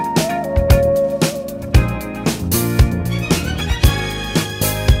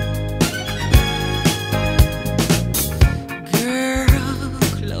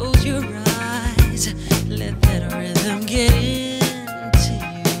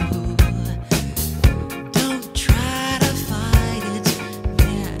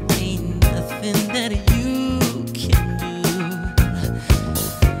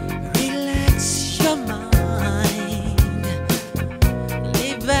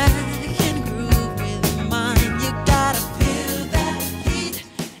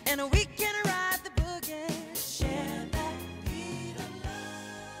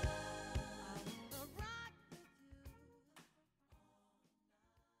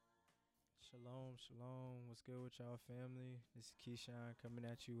Shalom, shalom. What's good with y'all, family? This is Keyshawn coming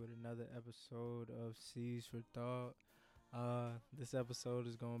at you with another episode of Seeds for Thought. This episode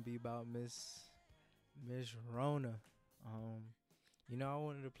is gonna be about Miss Rona. I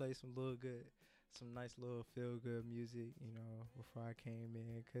wanted to play some nice little feel good music, before I came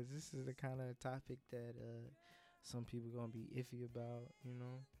in, cause this is the kind of topic that some people gonna be iffy about.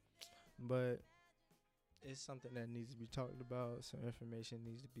 But it's something that needs to be talked about. Some information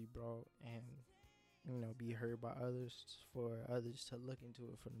needs to be brought and be heard by others for others to look into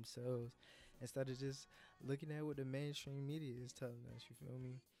it for themselves instead of just looking at what the mainstream media is telling us. You feel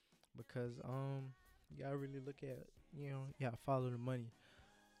me? Because you gotta really look at follow the money.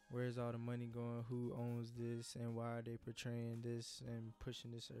 Where's all the money going? Who owns this and why are they portraying this and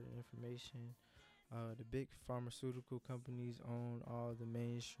pushing this certain information? The big pharmaceutical companies own all the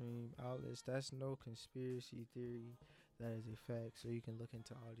mainstream outlets. That's no conspiracy theory. That is a fact. So you can look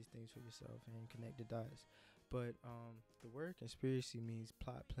into all these things for yourself and connect the dots. But the word conspiracy means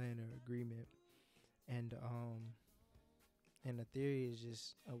plot, plan, or agreement. And a theory is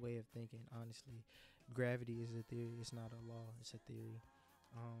just a way of thinking, honestly. Gravity is a theory. It's not a law. It's a theory.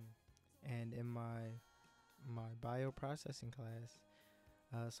 And in my bioprocessing class,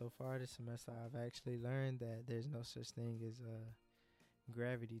 so far this semester, I've actually learned that there's no such thing as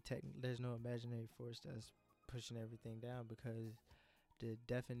gravity. There's no imaginary force that's pushing everything down, because the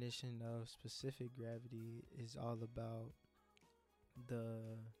definition of specific gravity is all about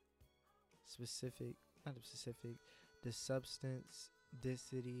the substance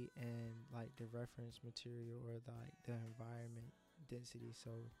density and like the reference material or the environment density.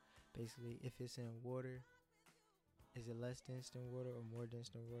 So basically, if it's in water, is it less dense than water or more dense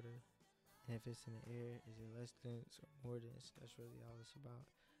than water? And if it's in the air, is it less dense or more dense? That's really all it's about.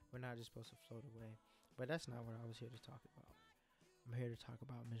 We're not just supposed to float away. But that's not what I was here to talk about. I'm here to talk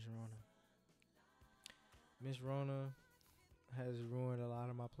about Miss Rona. Miss Rona has ruined a lot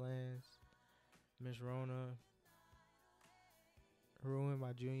of my plans. Miss Rona ruined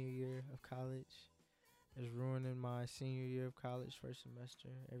my junior year of college. It's ruining my senior year of college, first semester.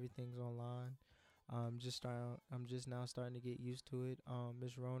 Everything's online. I'm just now starting to get used to it.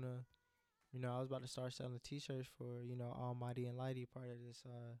 Miss Rona, I was about to start selling t-shirts for, Almighty and Lighty, part of this.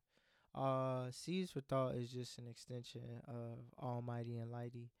 Seeds for Thought is just an extension of Almighty and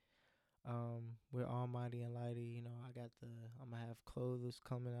Lighty. With Almighty and Lighty, I'm gonna have clothes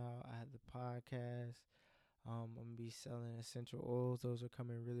coming out. I have the podcast. I'm gonna be selling essential oils. Those are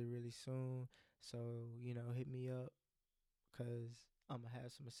coming really, really soon. So, hit me up, because I'm gonna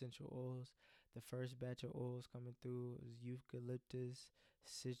have some essential oils. The first batch of oils coming through is eucalyptus,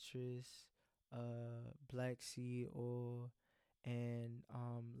 citrus, black seed oil, and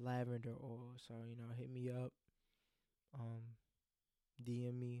lavender oil. So hit me up,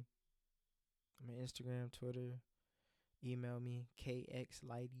 DM me. I'm on Instagram, Twitter, email me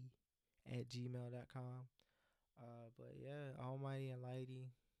kxlighty@gmail.com. But yeah, Almighty and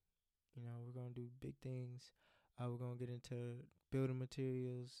Lighty, we're gonna do big things. We're gonna get into building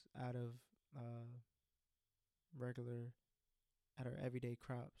materials out of out of everyday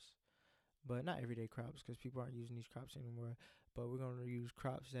crops, but not everyday crops, because people aren't using these crops anymore. But we're gonna use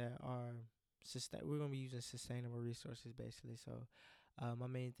crops that are we're gonna be using sustainable resources, basically. So my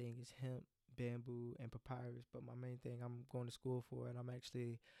main thing is hemp, bamboo, and papyrus. But my main thing I'm going to school for, and I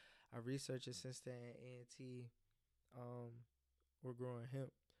research assistant at A&T. We're growing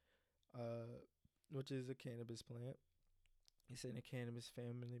hemp, which is a cannabis plant. It's in the cannabis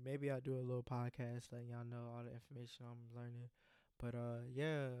family. Maybe I'll do a little podcast letting y'all know all the information I'm learning. But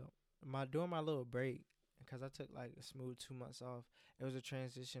yeah, during my little break, because I took like a smooth 2 months off. It was a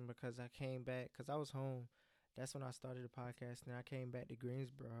transition because I came back, because I was home. That's when I started the podcast, and I came back to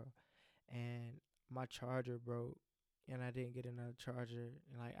Greensboro, and my charger broke, and I didn't get another charger.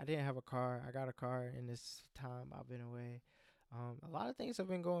 And like, I didn't have a car. I got a car in this time I've been away. A lot of things have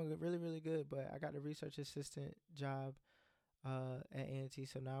been going really, really good, but I got the research assistant job at A&T,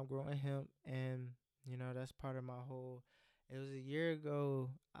 so now I'm growing hemp, and that's part of my whole. It was a year ago.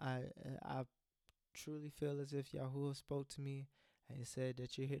 I truly feel as if Yahuwah spoke to me and said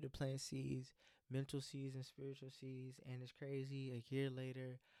that you're here to plant seeds, mental seeds and spiritual seeds. And it's crazy. A year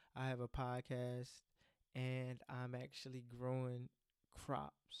later, I have a podcast, and I'm actually growing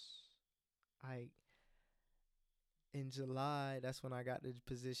crops. Like, in July, that's when I got the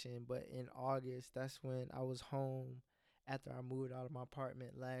position. But in August, that's when I was home after I moved out of my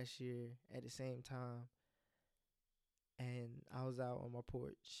apartment last year at the same time. And I was out on my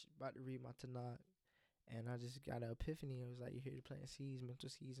porch about to read my Tanakh. And I just got an epiphany. It was like, you're here to plant seeds, mental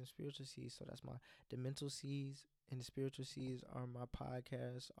seeds and spiritual seeds. So that's the mental seeds And the spiritual seeds are my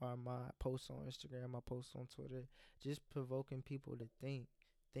podcast, are my posts on Instagram, my posts on Twitter, just provoking people to think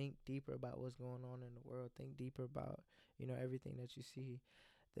deeper about what's going on in the world, think deeper about, everything that you see.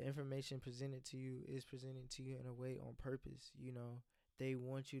 The information presented to you is presented to you in a way on purpose. They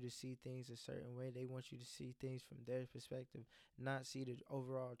want you to see things a certain way. They want you to see things from their perspective, not see the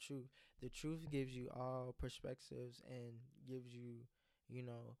overall truth. The truth gives you all perspectives and gives you, you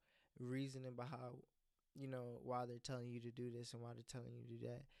know reasoning about how, why they're telling you to do this and why they're telling you to do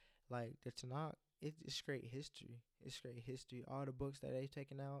that. Like the Tanakh, it's great history. It's great history. All the books that they've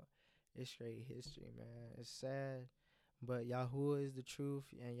taken out, it's great history, man. It's sad, but Yahuwah is the truth,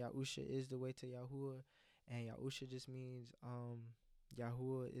 and Yahusha is the way to Yahuwah, and Yahusha just means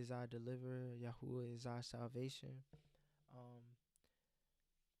Yahuwah is our deliverer. Yahuwah is our salvation. Um,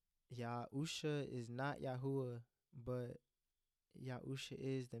 Yahusha is not Yahuwah, but Yahusha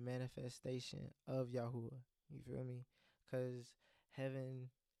is the manifestation of Yahuwah. You feel me? Because heaven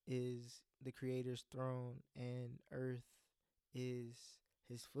is the Creator's throne and earth is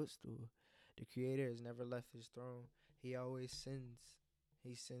his footstool. The Creator has never left his throne. He always sends.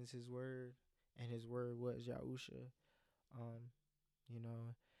 He sends his word, and his word was Yahusha. Um, you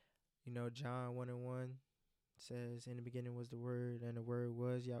know, John 1:1 says, "In the beginning was the Word, and the Word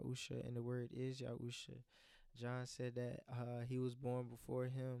was Yahusha, and the Word is Yahusha." John said that he was born before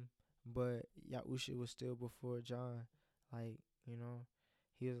him, but Yahusha was still before John. Like,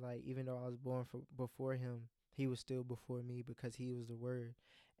 he was like, even though I was born before him, he was still before me because he was the Word.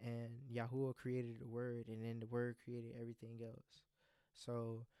 And Yahuwah created the Word, and then the Word created everything else.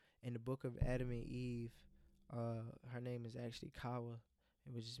 So, in the book of Adam and Eve, her name is actually Kawa,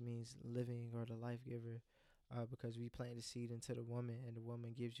 which just means living or the life giver, because we plant the seed into the woman, and the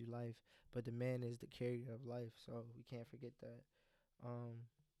woman gives you life, but the man is the carrier of life, so we can't forget that.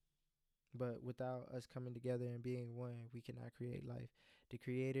 But without us coming together and being one, we cannot create life. The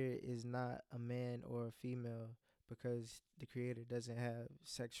creator is not a man or a female, because the creator doesn't have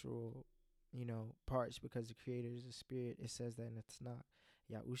sexual, parts, because the creator is a spirit. It says that in the Tanakh.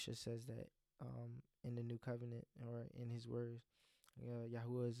 Yahusha says that in the new covenant, or in his words.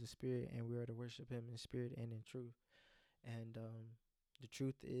 Yahuwah is a spirit, and we are to worship him in spirit and in truth. And the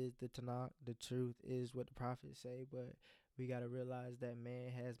truth is the Tanakh. The truth is what the prophets say. But we got to realize that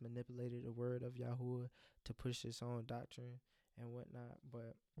man has manipulated the word of Yahuwah to push his own doctrine and whatnot.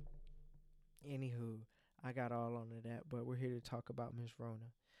 But anywho, I got all on to that. But we're here to talk about Miss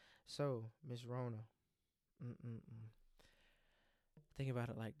Rona. So, Miss Rona. Think about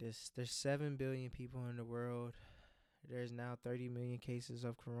it like this. There's 7 billion people in the world. There's now 30 million cases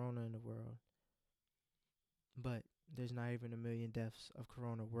of corona in the world. But there's not even a million deaths of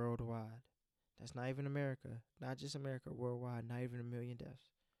corona worldwide. That's not even America. Not just America, worldwide. Not even a million deaths.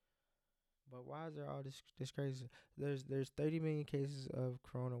 But why is there all this crazy? There's 30 million cases of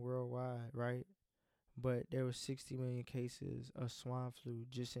corona worldwide, right? But there were 60 million cases of swine flu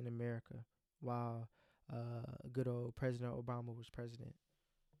just in America, while good old President Obama was president.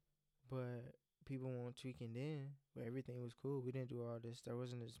 But people weren't tweaking then, but everything was cool. We didn't do all this. There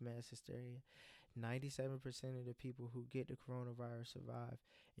wasn't this mass hysteria. 97% of the people who get the coronavirus survive.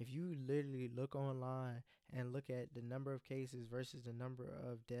 If you literally look online and look at the number of cases versus the number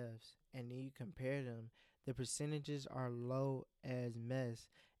of deaths, and then you compare them, the percentages are low as mess.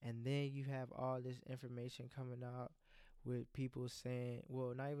 And then you have all this information coming out with people saying,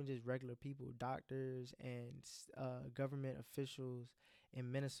 well, not even just regular people, doctors and government officials in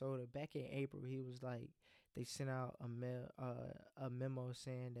Minnesota. Back in April, he was like, they sent out a memo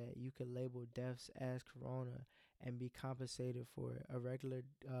saying that you could label deaths as corona and be compensated for it. A regular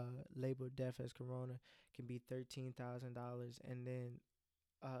labeled death as corona can be $13,000, and then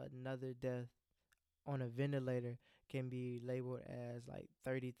another death on a ventilator can be labeled as like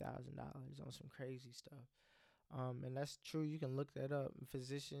 $30,000 on some crazy stuff. And that's true. You can look that up.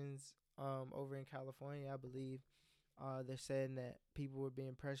 Physicians over in California, I believe, they're saying that people were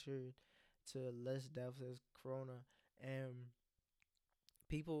being pressured to less deaths as corona, and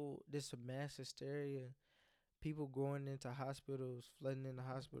this mass hysteria, people going into hospitals, flooding in the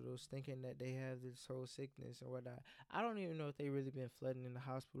hospitals, thinking that they have this whole sickness and whatnot. I don't even know if they really been flooding in the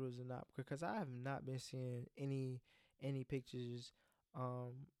hospitals or not, because I have not been seeing any pictures.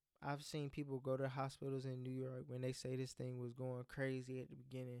 I've seen people go to hospitals in New York when they say this thing was going crazy at the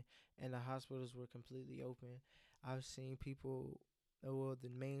beginning, and the hospitals were completely open. I've seen people, well, the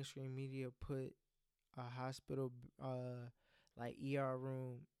mainstream media put a hospital, like ER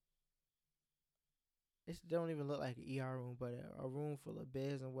room. It don't even look like an ER room, but a room full of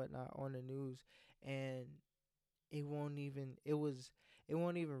beds and whatnot on the news, and it won't even. It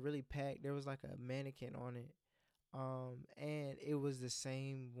won't even really packed. There was like a mannequin on it, And it was the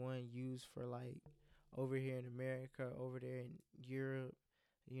same one used for like over here in America, over there in Europe,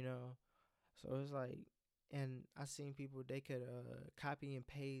 you know. So it's like, and I seen people they could copy and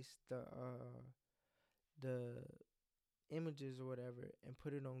paste the images or whatever and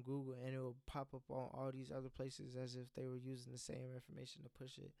put it on Google, and it will pop up on all these other places as if they were using the same information to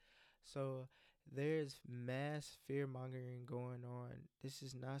push it. So there's mass fear mongering going on. This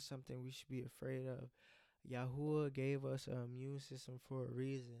is not something we should be afraid of. Yahuwah gave us an immune system for a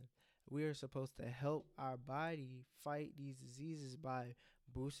reason. We are supposed to help our body fight these diseases by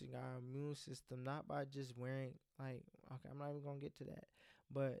boosting our immune system, not by just wearing, like, okay, I'm not even gonna get to that,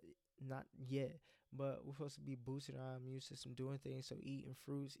 but not yet. But we're supposed to be boosting our immune system, doing things. So eating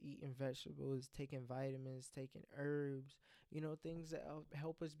fruits, eating vegetables, taking vitamins, taking herbs, things that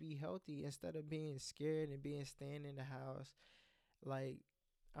help us be healthy instead of being scared and being staying in the house. Like,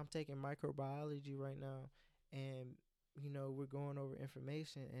 I'm taking microbiology right now, and we're going over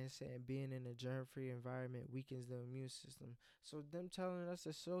information and saying being in a germ-free environment weakens the immune system. So them telling us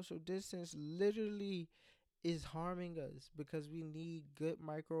to social distance literally is harming us because we need good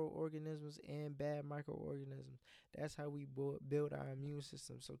microorganisms and bad microorganisms. That's how we build our immune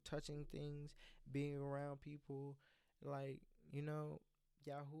system. So touching things, being around people, like,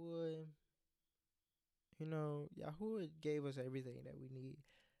 Yahuwah, Yahuwah gave us everything that we need.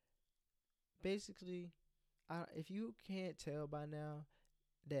 Basically, if you can't tell by now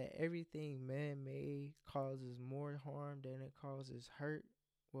that everything man-made causes more harm than it causes hurt,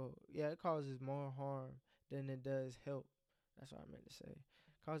 well, yeah, it causes more harm than it does help. That's what I meant to say.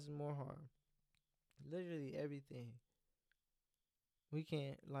 It causes more harm. Literally everything. We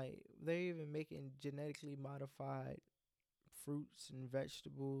can't, like, they're even making genetically modified fruits and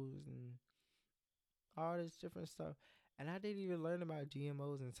vegetables and all this different stuff. And I didn't even learn about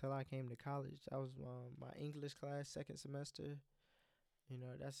GMOs until I came to college. That was my English class, second semester.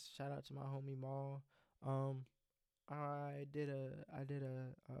 That's shout out to my homie Maul. Um, I did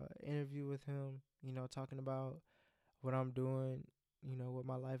a interview with him. Talking about what I'm doing. What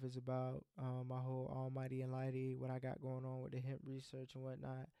my life is about. My whole Almighty and Lighty, what I got going on with the hemp research and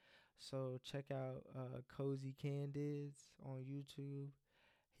whatnot. So check out Cozy Candids on YouTube.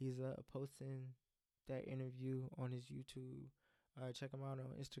 He's posting that interview on his YouTube. Check him out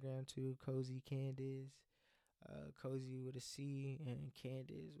on Instagram too, Cozy Candids. Cozy with a C and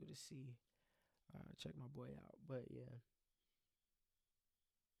Candids with a C. Check my boy out. But yeah,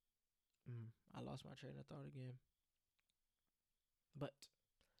 I lost my train of thought again. But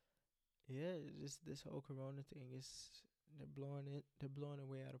yeah, this whole Corona thing is they're blowing it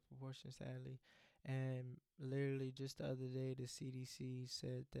way out of proportion, sadly. And literally just the other day, the CDC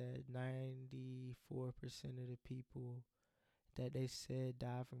said that 94% of the people that they said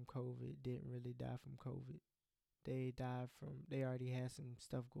died from COVID didn't really die from COVID. They already had some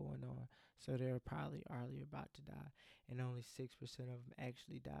stuff going on, so they're probably already about to die, and only 6% of them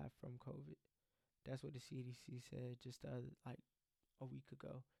actually died from COVID. That's what the CDC said just like a week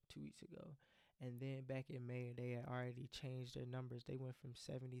ago, 2 weeks ago. And then back in May, they had already changed their numbers. They went from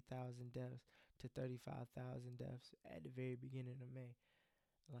 70,000 deaths to 35,000 deaths at the very beginning of May.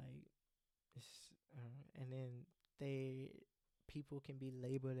 Like, and then they people can be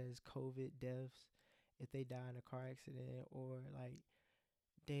labeled as COVID deaths if they die in a car accident, or like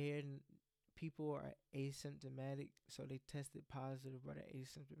they're people are asymptomatic, so they tested positive but are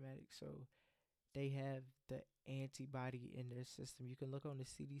asymptomatic, so they have the antibody in their system. You can look on the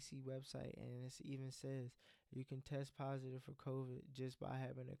CDC website, and it even says you can test positive for COVID just by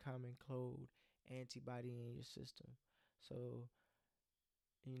having a common cold antibody in your system. So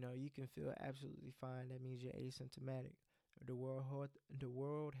you can feel absolutely fine. That means you're asymptomatic. The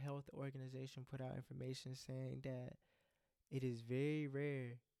World Health Organization put out information saying that it is very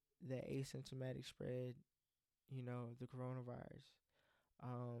rare that asymptomatic spread, the coronavirus.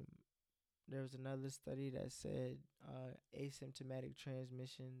 Um, there was another study that said asymptomatic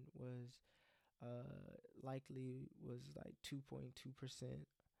transmission likely was like 2.2%.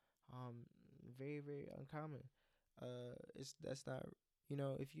 Very, very uncommon. It's that's not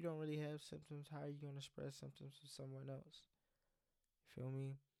if you don't really have symptoms, how are you gonna spread symptoms to someone else? Feel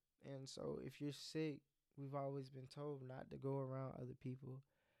me? And so if you're sick, we've always been told not to go around other people.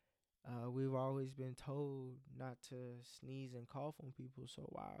 We've always been told not to sneeze and cough on people. So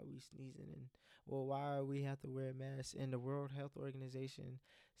why are we sneezing why are we have to wear masks? And the World Health Organization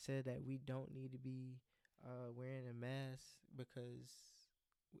said that we don't need to be wearing a mask because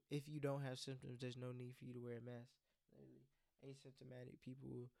if you don't have symptoms, there's no need for you to wear a mask. Literally, asymptomatic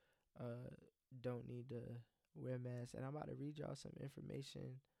people uh, don't need to wear masks. And I'm about to read y'all some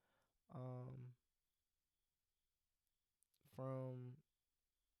information. Um, from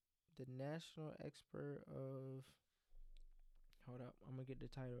the national expert of. Hold up, I'm gonna get the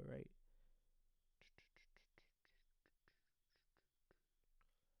title right.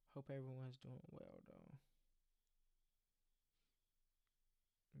 Hope everyone's doing well though.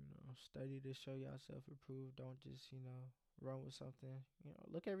 Study to show yourself approved. Don't just run with something.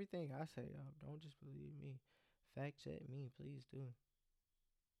 Look everything I say up. Don't just believe me. Fact check me, please do.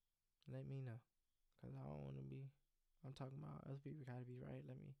 Let me know, cause I don't want to be. I'm talking about other people gotta be right.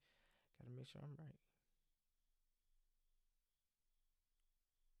 Gotta make sure I'm right.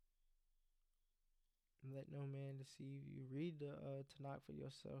 Let no man deceive you. Read the Tanakh for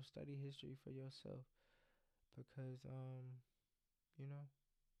yourself. Study history for yourself, because you know,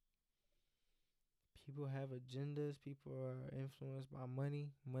 people have agendas. People are influenced by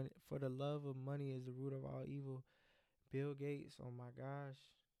money. Money, for the love of money is the root of all evil. Bill Gates, oh my gosh.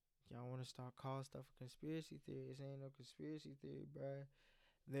 Y'all want to start calling stuff a conspiracy theory? This ain't no conspiracy theory, bruh.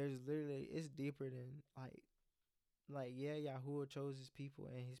 There's literally, it's deeper than yeah, Yahuwah chose his people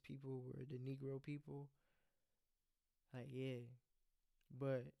and his people were the Negro people. Yeah,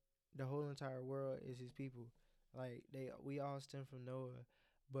 but the whole entire world is his people. We all stem from Noah,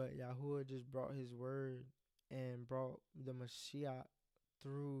 but Yahuwah just brought his word and brought the Mashiach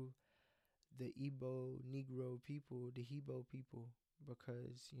through the Igbo Negro people, the Hebrew people,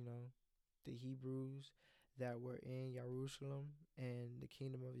 because the Hebrews that were in Jerusalem and the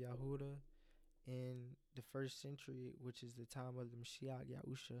kingdom of Yahudah in the first century, which is the time of the Mashiach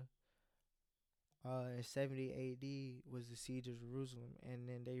Yahusha. In 70 A.D. was the siege of Jerusalem, and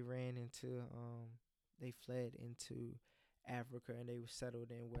then they fled into Africa, and they were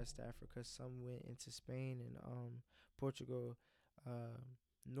settled in West Africa. Some went into Spain and Portugal.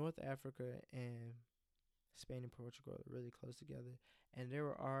 North Africa and Spain and Portugal are really close together, and there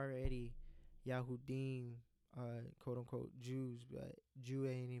were already Yahudim, quote unquote Jews, but Jew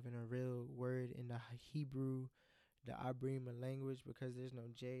ain't even a real word in the Hebrew, the Ibrahima language, because there's no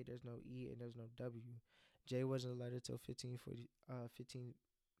J, there's no E, and there's no W. J wasn't a letter till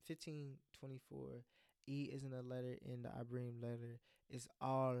 1524. E isn't a letter in the Ibrahim letter. It's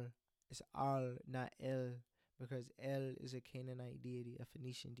Al, not El, because El is a Canaanite deity, a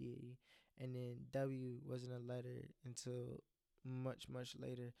Phoenician deity, and then W wasn't a letter until much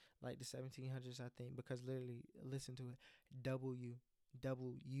later, like the 1700s, I think, because literally, listen to it, W,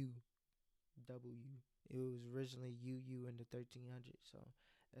 W, W. It was originally UU in the 1300s, so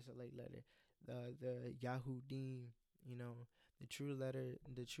that's a late letter. The Yahudim, the true letter,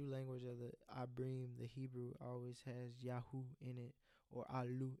 the true language of the Abrim, the Hebrew, always has Yahu in it or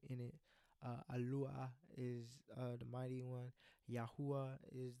Alu in it. Alua is the mighty one. Yahuwah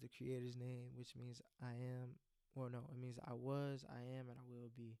is the creator's name, which means I am. Well, no, it means I was, I am, and I will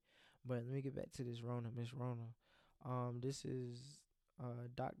be. But let me get back to this Rona, Miss Rona. This is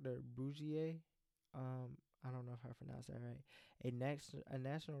Dr. Brugier. I don't know if I pronounced that right. A national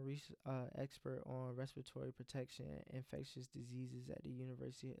expert on respiratory protection and infectious diseases at the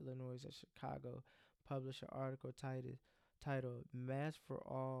University of Illinois at Chicago published an article titled "Mask for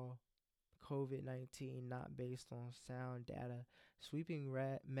All COVID-19 Not Based on Sound Data. Sweeping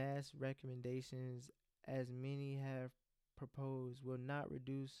mask recommendations, as many have proposed, will not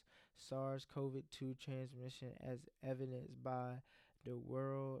reduce SARS-CoV-2 transmission, as evidenced by the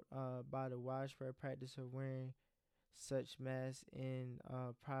widespread practice of wearing such masks in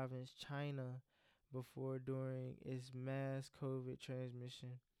province China before during its mass COVID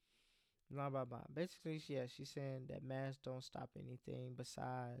transmission. Blah blah blah. Basically, yeah, she's saying that masks don't stop anything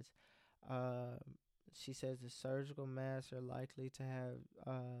besides. Uh, she says the surgical masks are likely to have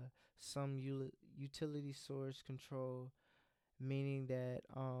some utility source control, meaning that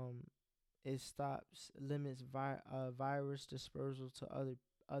it limits virus dispersal to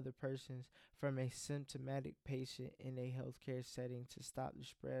other persons from a symptomatic patient in a healthcare setting to stop the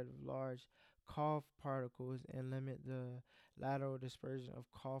spread of large cough particles and limit the lateral dispersion of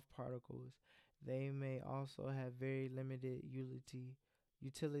cough particles. They may also have very limited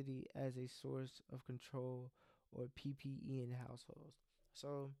utility as a source of control or PPE in households.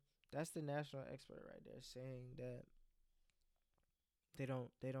 So that's the national expert right there saying that they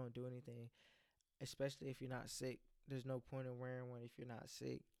don't do anything, especially if you're not sick. There's no point in wearing one if you're not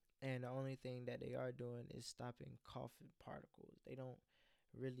sick. And the only thing that they are doing is stopping coughing particles. They don't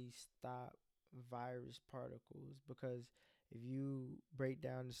really stop virus particles, because if you break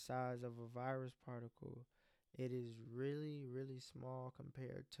down the size of a virus particle, it is really small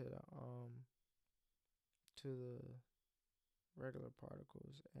compared to the regular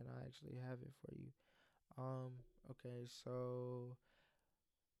particles. And I actually have it for you. Okay, so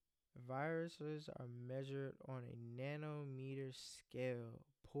Viruses are measured on a nanometer scale.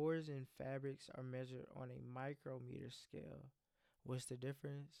 Pores in fabrics are measured on a micrometer scale. What's the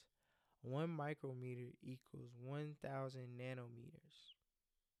difference? 1 micrometer equals 1,000 nanometers.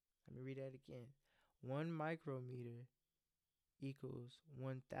 Let me read that again. 1 micrometer equals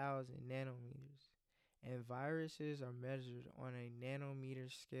 1,000 nanometers. And viruses are measured on a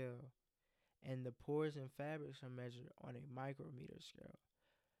nanometer scale. And the pores in fabrics are measured on a micrometer scale.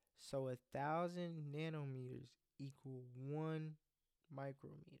 So 1,000 nanometers equal 1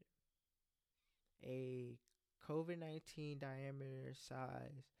 micrometer. A COVID-19 diameter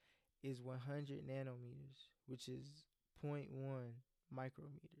size is 100 nanometers, which is zero point 0.1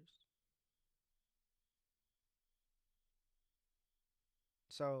 micrometers.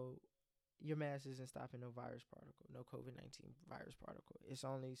 So your mask isn't stopping no virus particle, no COVID-19 virus particle. It's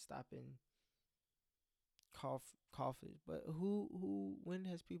only stopping coughing. But when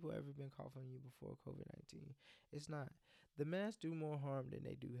has people ever been coughing you before COVID-19? It's not. The masks do more harm than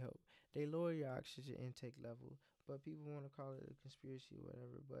they do help. They lower your oxygen intake level, but people want to call it a conspiracy or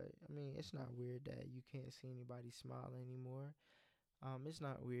whatever. But I mean, it's not weird that you can't see anybody smile anymore. It's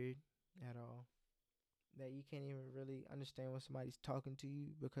not weird at all that you can't even really understand when somebody's talking to you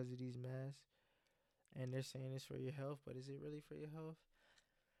because of these masks, and they're saying it's for your health, but is it really for your health?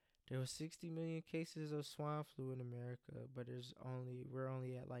 There were 60 million cases of swine flu in America, but we're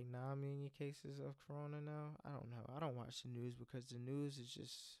only at like 9 million cases of corona now. I don't know. I don't watch the news because the news is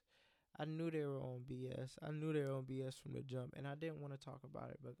just, I knew they were on BS. I knew they were on BS from the jump, and I didn't want to talk about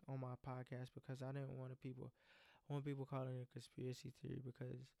it but on my podcast because I didn't want people calling it a conspiracy theory,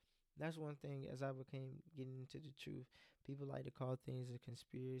 because that's one thing. As I became getting into the truth, people like to call things a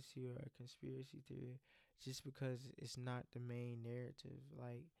conspiracy or a conspiracy theory just because it's not the main narrative.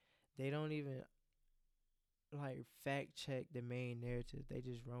 Like, they don't even like fact check the main narrative. They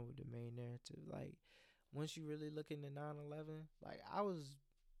just run with the main narrative. Like, once you really look into 9/11, like, I was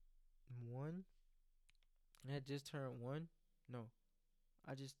one. I had just turned one. No,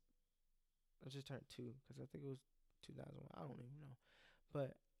 I just I just turned two because I think it was 2001. I don't even know,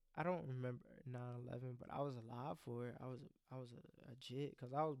 but I don't remember 9/11. But I was alive for it. I was a jit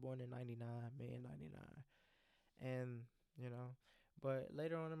because I was born in '99, May of '99, and you know. But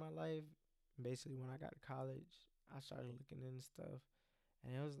later on in my life, basically when I got to college, I started looking into stuff,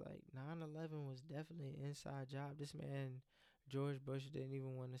 and it was like 9/11 was definitely an inside job. This man, George Bush, didn't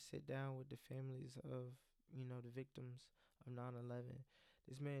even want to sit down with the families of, the victims of 9/11.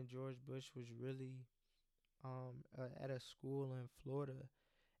 This man, George Bush, was really at a school in Florida,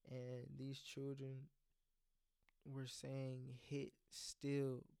 and these children were saying hit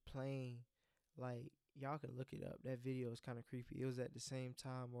still playing. Like, y'all can look it up. That video is kind of creepy. It was at the same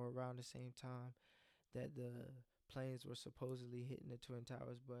time or around the same time that the planes were supposedly hitting the Twin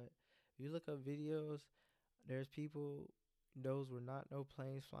Towers. But if you look up videos, there's people, those were not no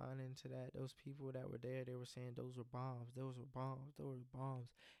planes flying into that. Those people that were there, they were saying those were bombs. Those were bombs. Those were bombs.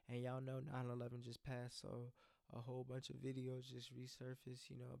 And y'all know 9/11 just passed, so a whole bunch of videos just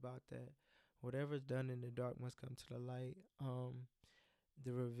resurfaced, about that. Whatever's done in the dark must come to the light.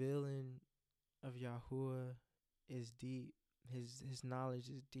 The revealing of Yahuwah is deep. His knowledge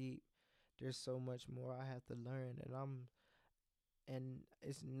is deep. There's so much more I have to learn, and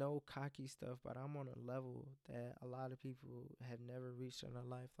it's no cocky stuff, but I'm on a level that a lot of people have never reached in their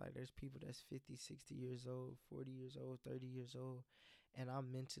life. Like, there's people that's 50, 60 years old, 40 years old, 30 years old, and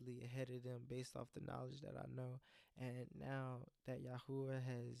I'm mentally ahead of them based off the knowledge that I know. And now that Yahuwah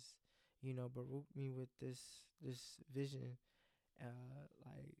has, baruch me with this vision,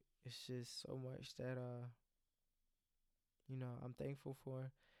 like, it's just so much that I'm thankful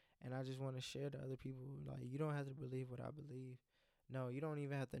for, and I just want to share to other people. Like, you don't have to believe what I believe. No, you don't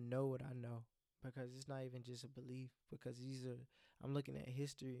even have to know what I know, because it's not even just a belief. Because I'm looking at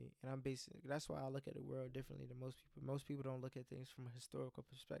history, and I'm basing. That's why I look at the world differently than most people. Most people don't look at things from a historical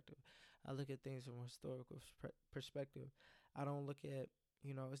perspective. I look at things from a historical perspective. I don't look at,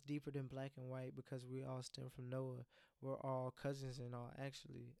 it's deeper than black and white, because we all stem from Noah. We're all cousins, and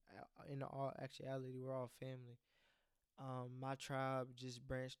in all actuality, we're all family. My tribe just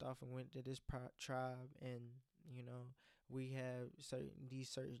branched off and went to this tribe, and you know we have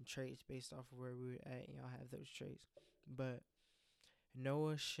certain traits based off of where we were at, and y'all have those traits. But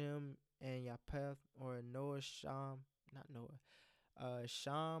Noah, Shem, and Japheth, or Noah, Sham, not Noah,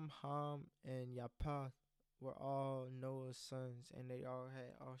 Sham, Ham, and Japheth were all Noah's sons, and they all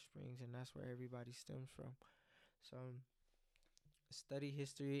had offsprings, and that's where everybody stems from. So study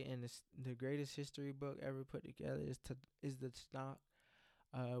history, and the greatest history book ever put together is the Tanakh,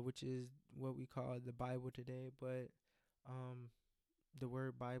 which is what we call the Bible today. But The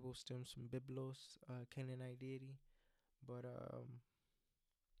word Bible stems from Biblos, Canaanite deity. But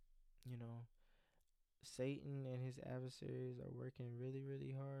you know, Satan and his adversaries are working really,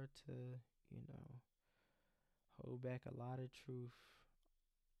 really hard to, you know, hold back a lot of truth.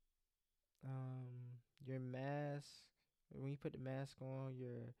 Your mask, when you put the mask on,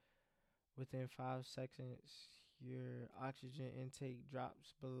 you're within 5 seconds, your oxygen intake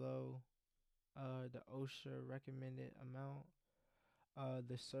drops below the OSHA recommended amount.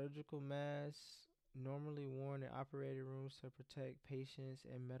 The surgical masks, normally worn in operating rooms to protect patients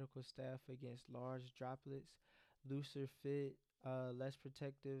and medical staff against large droplets, looser fit, less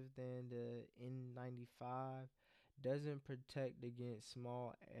protective than the N95, doesn't protect against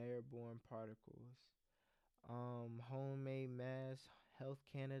small airborne particles. Homemade masks. Health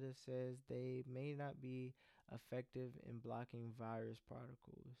Canada says they may not be effective in blocking virus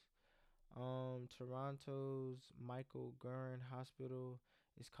particles. Toronto's Michael Gurn Hospital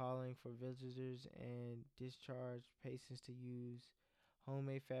is calling for visitors and discharged patients to use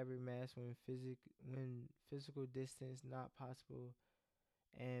homemade fabric masks when physical distance not possible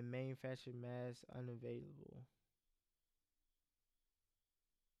and manufactured masks unavailable.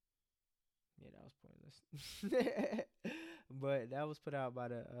 Yeah, that was pointless. But that was put out by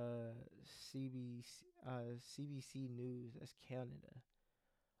the CBC News. That's Canada.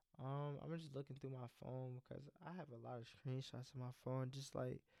 I'm just looking through my phone because I have a lot of screenshots on my phone, just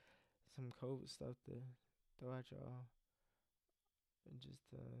like some COVID stuff to throw at y'all, and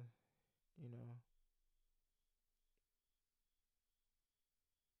just you know,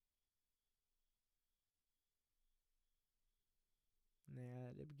 yeah.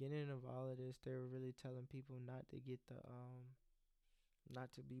 At the beginning of all of this, they were really telling people not to get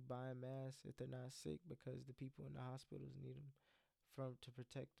not to be buying masks if they're not sick because the people in the hospitals need them from to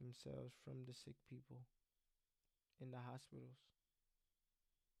protect themselves from the sick people in the hospitals.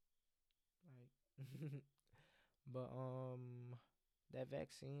 Like, but that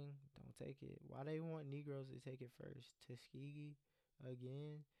vaccine, don't take it. Why they want Negroes to take it first? Tuskegee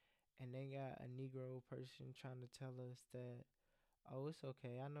again, and they got a Negro person trying to tell us that, oh, it's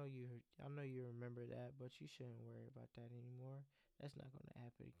okay. I know you remember that, but you shouldn't worry about that anymore. That's not gonna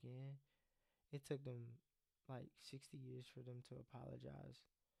happen again. It took them like 60 years for them to apologize,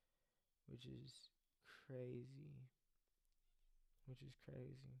 which is crazy. Which is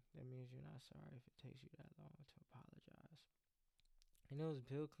crazy. That means you're not sorry if it takes you that long to apologize. And it was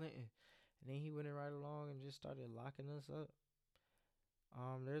Bill Clinton. And then he went right along and just started locking us up.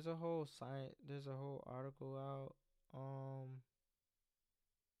 There's a whole there's a whole article out.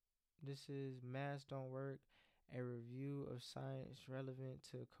 This is Masks Don't Work, a review of science relevant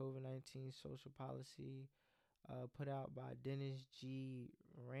to COVID-19 social policy, put out by Dennis G.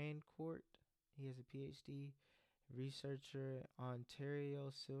 Rancourt. He has a PhD, researcher,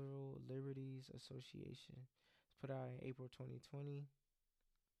 Ontario Civil Liberties Association. It's put out in April 2020.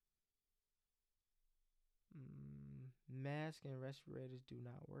 Masks and respirators do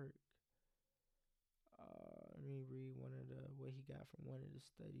not work. Let me read one of the what he got from one of the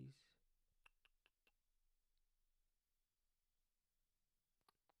studies.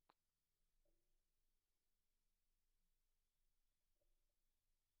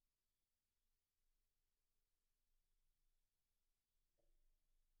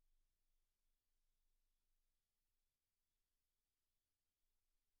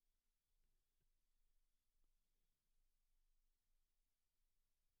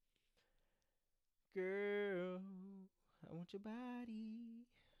 Girl, I want your body.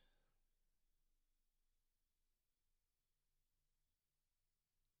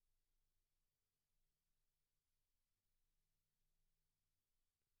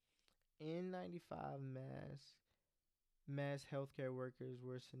 N95 masks. Mass healthcare workers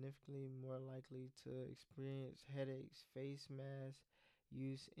were significantly more likely to experience headaches. Face mask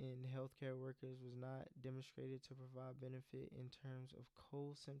use in healthcare workers was not demonstrated to provide benefit in terms of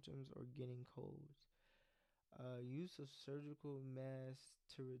cold symptoms or getting colds. Use of surgical masks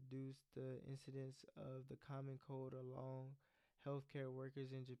to reduce the incidence of the common cold along healthcare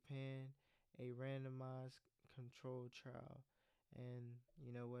workers in Japan, a randomized controlled trial. And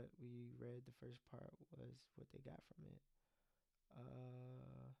you know what? We read the first part was what they got from it.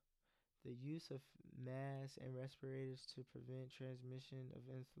 Uh, the use of masks and respirators to prevent transmission of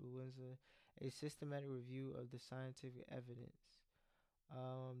influenza, a systematic review of the scientific evidence.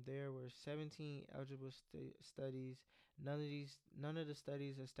 There were 17 eligible studies. None of the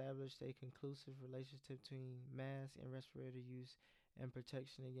studies established a conclusive relationship between mask and respirator use and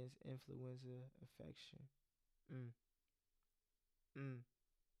protection against influenza infection. Mm. Mm.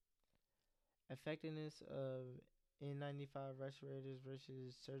 Effectiveness of N95 respirators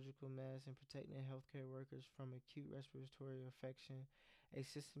versus surgical masks and protecting healthcare workers from acute respiratory infection, a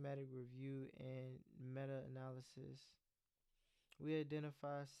systematic review and meta-analysis. We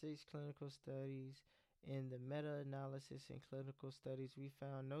identified 6 clinical studies. In the meta-analysis and clinical studies, we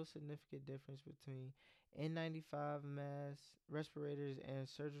found no significant difference between N95 masks, respirators, and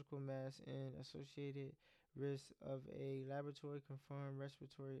surgical masks in associated risk of a laboratory-confirmed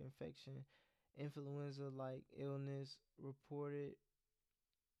respiratory infection, influenza-like illness, reported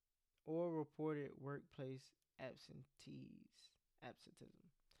workplace absenteeism.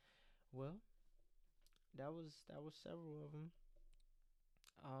 Well, that was several of them.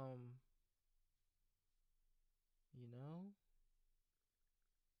 Um, you know,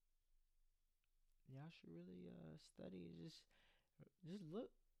 y'all should really study. Just look,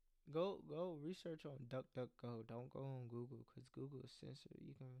 go research on DuckDuckGo. Don't go on Google because Google is censored.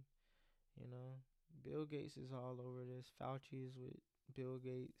 You can, you know, Bill Gates is all over this. Fauci is with Bill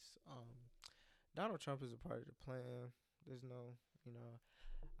Gates. Donald Trump is a part of the plan. There's no, you know,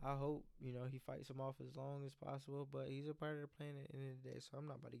 I hope, he fights him off as long as possible, but he's a part of the plan at the end of the day, so I'm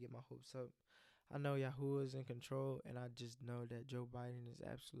not about to get my hopes up. I know Yahoo is in control, and I just know that Joe Biden is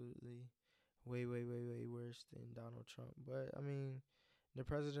absolutely way, way, way, way worse than Donald Trump. But, I mean, the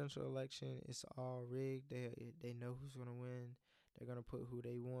presidential election is all rigged. They know who's going to win. They're going to put who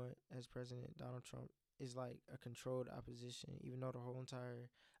they want as president. Donald Trump is like a controlled opposition, even though the whole entire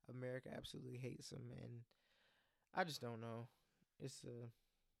America absolutely hates him. And I just don't know.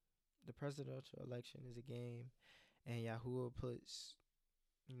 The presidential election is a game, and Yahuwah puts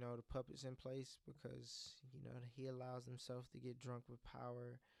the puppets in place because he allows himself to get drunk with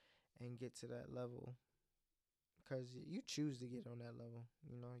power and get to that level because you choose to get on that level.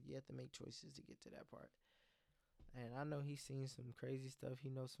 You have to make choices to get to that part. And I know he's seen some crazy stuff. He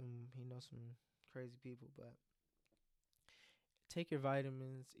knows some crazy people, but take your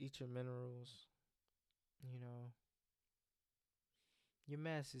vitamins, eat your minerals. You know, your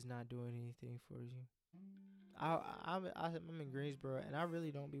mask is not doing anything for you. I'm in Greensboro, and I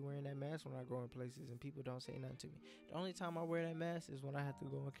really don't be wearing that mask when I go in places, and people don't say nothing to me. The only time I wear that mask is when I have to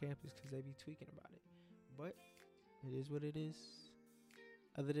go on campus because they be tweaking about it. But it is what it is.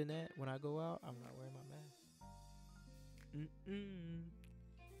 Other than that, when I go out, I'm not wearing my mask.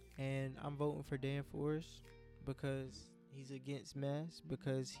 And I'm voting for Dan Forrest because he's against masks,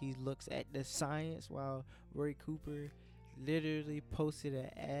 because he looks at the science, while Roy Cooper literally posted an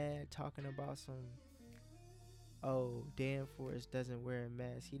ad talking about Dan Forrest doesn't wear a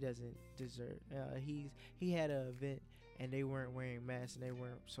mask. He doesn't deserve. He had an event and they weren't wearing masks and they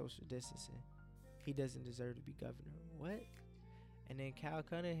weren't social distancing. He doesn't deserve to be governor. What? And then Cal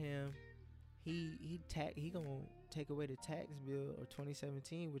Cunningham, he gonna take away the tax bill of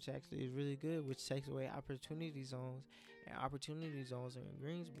 2017, which actually is really good, which takes away opportunity zones, and opportunity zones are in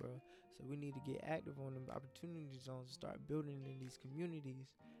Greensboro. So we need to get active on them opportunity zones and start building in these communities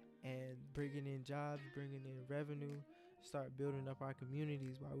and bringing in jobs, bringing in revenue, start building up our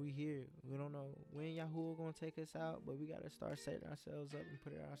communities while we here. We don't know when Yahoo gonna take us out, but we gotta start setting ourselves up and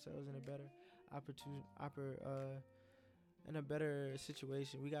putting ourselves in a better in a better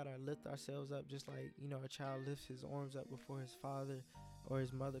situation. We gotta lift ourselves up just like a child lifts his arms up before his father or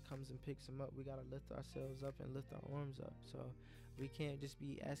his mother comes and picks him up. We gotta lift ourselves up and lift our arms up. So we can't just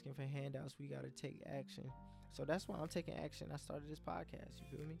be asking for handouts. We gotta take action. So that's why I'm taking action. I started this podcast. You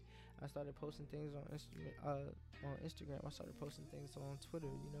feel me? I started posting things on Instagram. I started posting things on Twitter.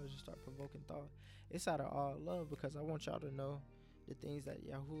 Just start provoking thought. It's out of all love because I want y'all to know the things that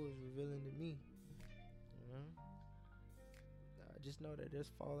Yahoo is revealing to me. Just know that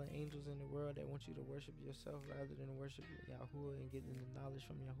there's fallen angels in the world that want you to worship yourself rather than worship Yahuwah and getting the knowledge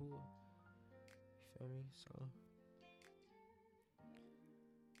from Yahuwah. You feel me? So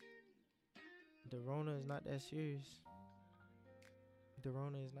the Rona is not that serious. The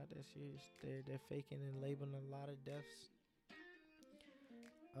Rona is not that serious. They're faking and labeling a lot of deaths.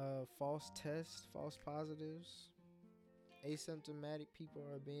 False tests, false positives. Asymptomatic people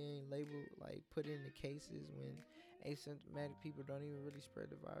are being labeled, like put in the cases when asymptomatic people don't even really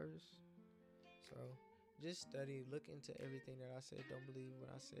spread the virus. So just study, look into everything that I said. Don't believe what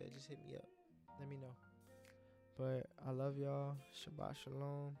I said. Just hit me up. Let me know. But I love y'all. Shabbat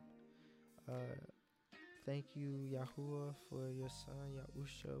shalom. Thank you, Yahuwah, for your son,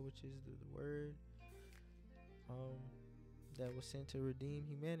 Yahusha, which is the word that was sent to redeem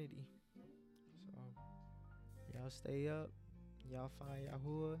humanity. So y'all stay up. Y'all find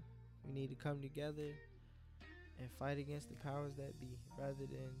Yahuwah. We need to come together and fight against the powers that be, rather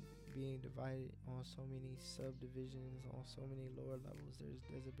than being divided on so many subdivisions, on so many lower levels.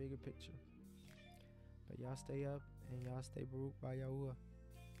 There's a bigger picture. But y'all stay up and y'all stay Baruch by Yahuwah.